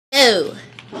Oh,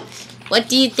 what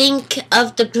do you think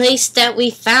of the place that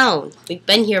we found? We've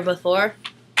been here before.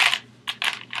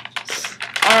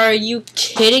 Are you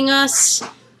kidding us?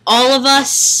 All of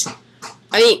us?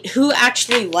 I mean, who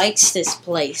actually likes this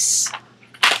place?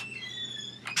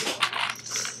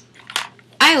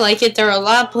 I like it. There are a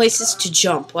lot of places to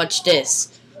jump. Watch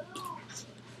this.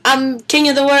 I'm king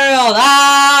of the world.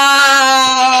 Ah!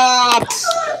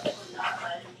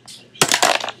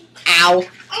 Ow.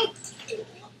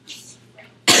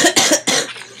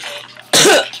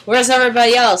 Where's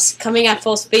everybody else? Coming at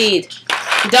full speed.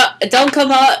 Don't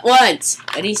come out at once.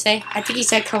 What did he say? I think he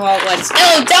said come out at once.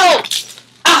 No, don't!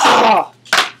 Oh!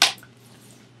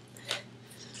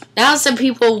 Now some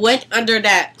people went under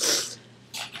that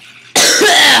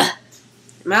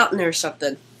mountain or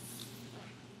something.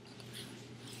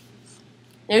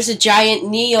 There's a giant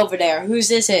knee over there. Whose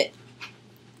is it?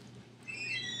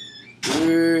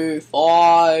 3,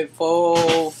 5,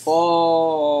 4,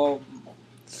 4.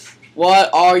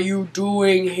 What are you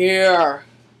doing here?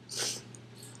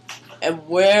 And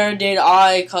where did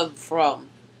I come from?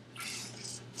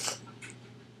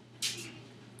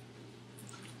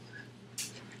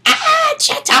 Ah,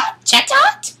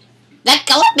 Chatot! Let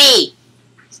go of me!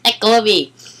 Let go of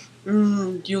me.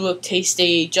 You look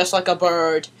tasty, just like a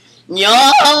bird.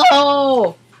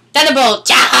 No! Thunderbolt!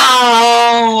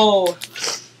 Ciao!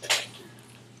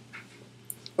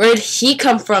 Where did he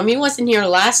come from? He wasn't here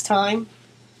last time.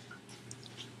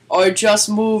 I just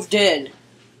moved in.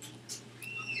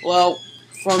 Well,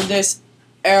 from this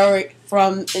area,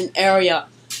 from an area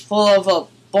full of a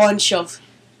bunch of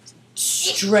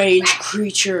strange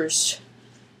creatures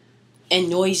and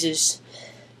noises.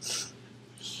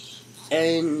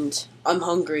 And I'm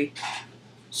hungry.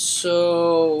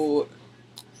 So,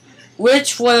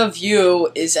 which one of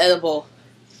you is edible?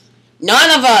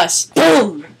 None of us!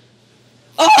 Boom!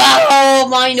 Oh,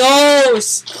 my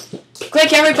nose!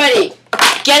 Quick, everybody!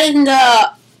 Get in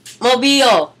the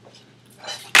mobile!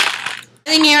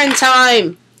 Getting here in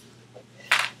time!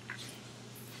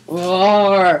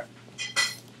 Roar!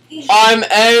 I'm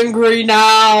angry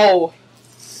now!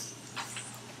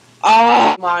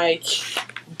 Oh, my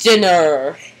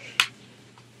dinner!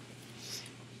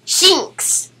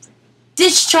 Shinks!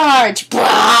 Discharge!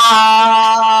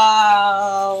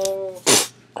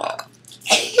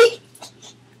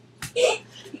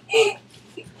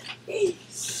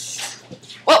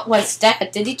 What was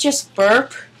that? Did he just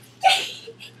burp?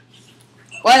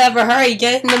 Whatever, hurry,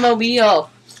 get in the mobile.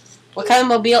 What kind of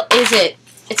mobile is it?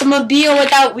 It's a mobile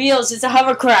without wheels. It's a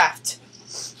hovercraft.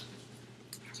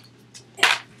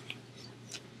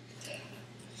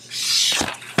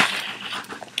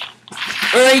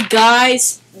 Alright,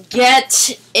 guys,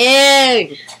 get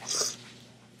in.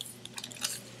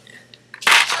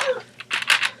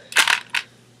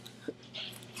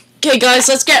 Okay, guys,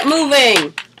 let's get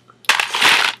moving.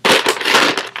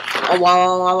 You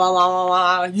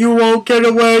won't get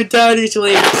away that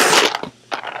easily.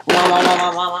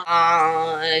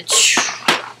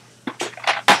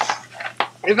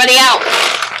 Everybody out.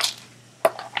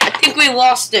 I think we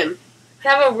lost him.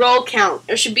 Have a roll count.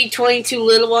 There should be 22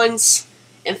 little ones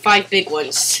and 5 big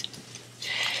ones.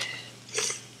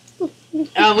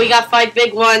 We got 5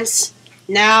 big ones.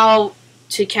 Now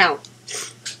to count.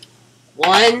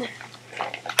 1.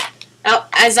 Now,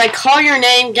 as I call your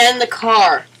name, get in the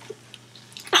car.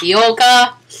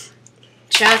 Yoga,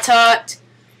 Chatot,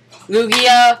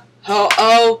 Lugia,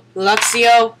 Ho-Oh,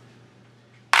 Luxio,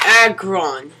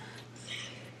 Agron.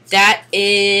 That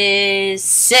is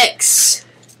 6.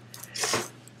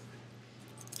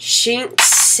 Shinx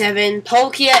 7,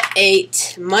 Palkia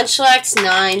 8, Munchlax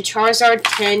 9, Charizard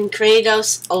 10,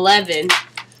 Kratos 11,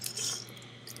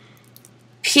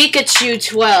 Pikachu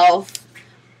 12,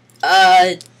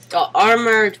 the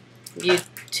Armored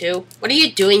Mewtwo. What are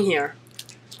you doing here?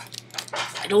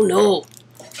 I don't know.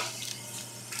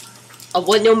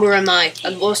 What number am I?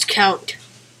 I've lost count.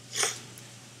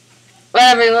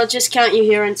 Whatever, let's just count you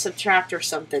here and subtract or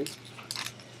something.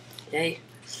 Okay.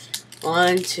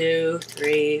 1, 2,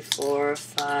 3, 4,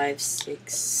 5,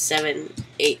 6, 7,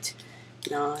 8,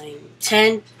 9,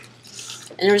 10.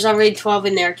 And there's already 12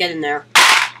 in there. Get in there.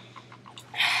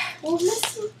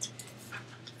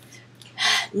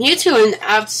 Mewtwo and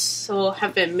Absol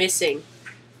have been missing.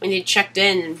 When they checked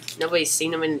in, and nobody's seen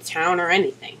them in the town or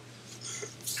anything.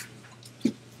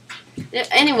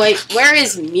 Anyway, where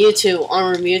is Mewtwo?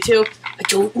 Armor Mewtwo? I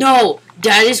don't know.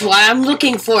 That is why I'm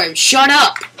looking for him. Shut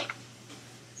up!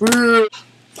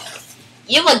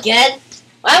 You again?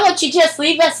 Why won't you just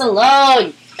leave us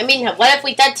alone? I mean, what have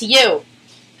we done to you?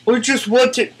 I just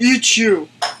want to eat you.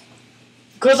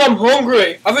 Because I'm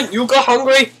hungry. Haven't you got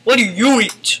hungry? What do you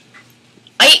eat?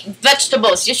 I eat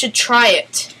vegetables. You should try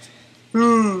it.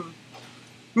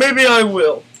 Maybe I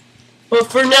will.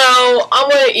 But for now, I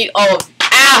want to eat all of...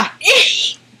 Ah!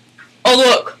 Oh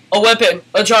look! A weapon.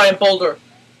 A giant boulder.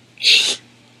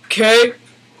 Okay?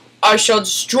 I shall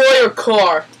destroy your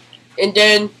car. And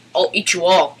then I'll eat you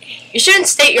all. You shouldn't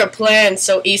state your plans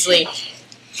so easily.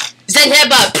 Zen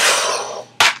headbutt.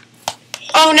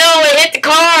 Oh no, it hit the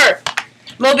car!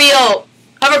 Mobile,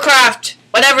 hovercraft,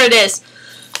 whatever it is.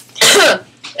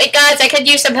 Hey guys, I could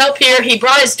use some help here. He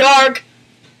brought his dog.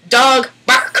 Dog,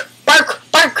 bark, bark,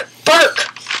 bark,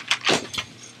 bark.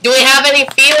 Do we have any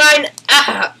feline?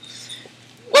 Ah.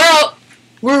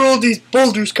 Where are all these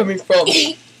boulders coming from?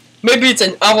 Maybe it's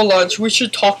an avalanche. We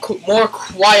should talk more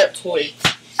quietly.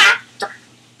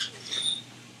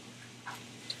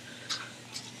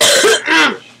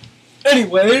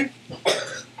 Anyway,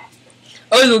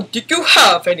 I don't think you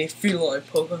have any feline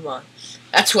Pokemon.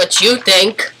 That's what you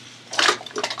think.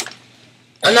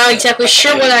 I'm not exactly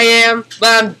sure what I am,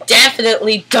 but I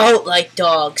definitely don't like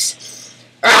dogs.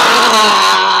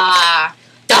 Ah!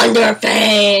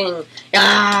 Thunderfang!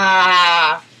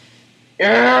 Ah!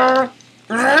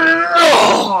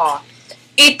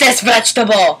 Eat this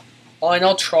vegetable! Fine,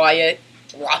 I'll try it.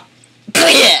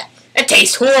 It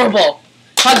tastes horrible.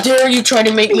 How dare you try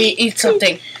to make me eat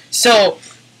something so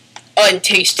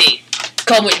untasty?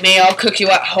 Come with me, I'll cook you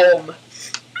at home.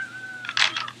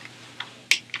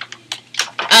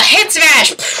 A hit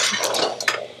smash!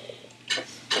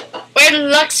 Where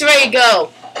did Luxray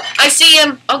go? I see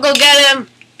him. I'll go get him.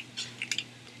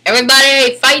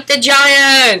 Everybody, fight the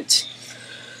giant!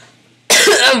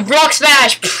 Rock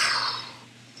smash!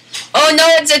 Oh no,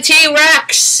 it's a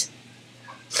T-Rex!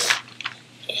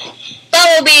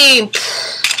 Bubble beam!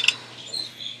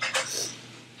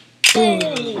 Hey,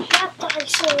 that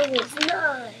dinosaur was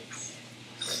nice.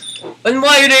 And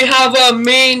why do they have a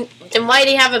mean... Then why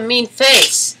do you have a mean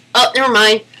face? Oh, never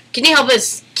mind. Can you help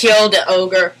us kill the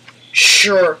ogre?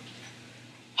 Sure.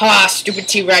 Ha, stupid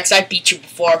T-Rex, I beat you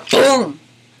before. Boom!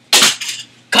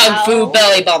 Kung Fu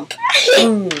belly bump.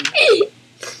 Boom.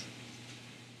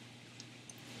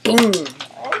 Boom.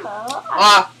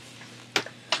 Ah.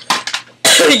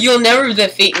 You'll never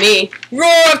defeat me.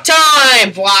 Roar of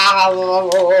time!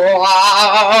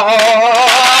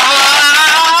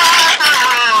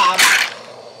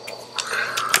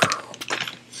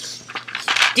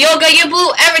 Diogo, you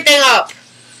blew everything up!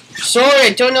 Sorry,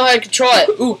 I don't know how to control it.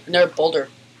 Ooh, another boulder.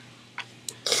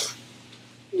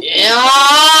 Yeah!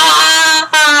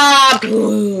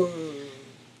 Boom!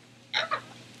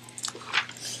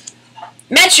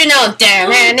 Metronome!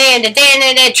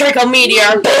 Trickle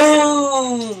meteor!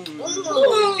 Boom!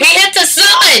 He hit the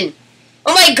sun!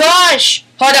 Oh my gosh!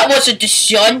 Oh, that wasn't the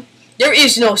sun. There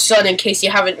is no sun, in case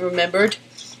you haven't remembered.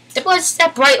 Where's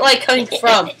that bright light coming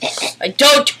from? I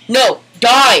don't know.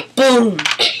 Die! Boom!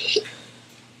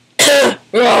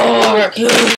 Roar!